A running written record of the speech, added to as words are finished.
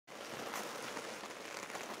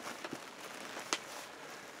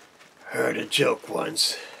Heard a joke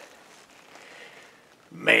once.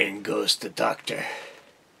 Man goes to doctor.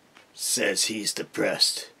 Says he's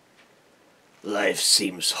depressed. Life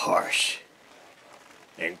seems harsh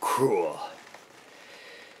and cruel.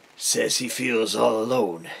 Says he feels all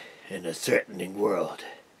alone in a threatening world.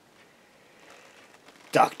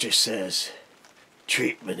 Doctor says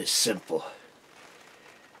treatment is simple.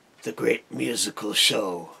 The great musical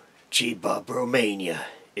show GBOB Romania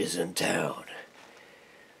is in town.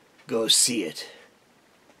 Go see it.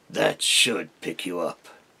 That should pick you up.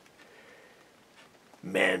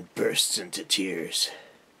 Man bursts into tears.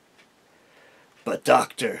 But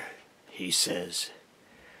doctor, he says,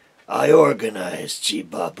 I organized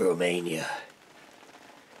GBOB Romania.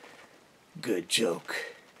 Good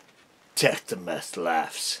joke. Hteththemeth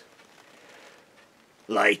laughs.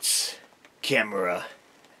 Lights, camera,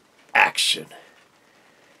 action.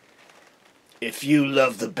 If you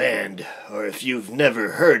love the band, or if you've never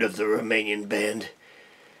heard of the Romanian band,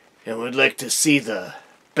 and would like to see the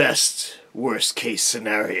best worst-case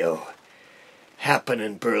scenario happen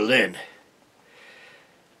in Berlin,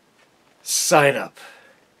 sign up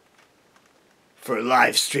for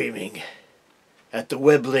live streaming at the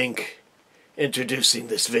web link introducing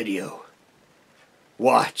this video.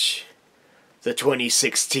 Watch the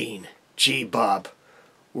 2016 GBOB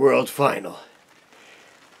World Final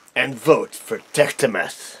and vote for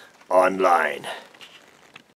Hteththemeth online.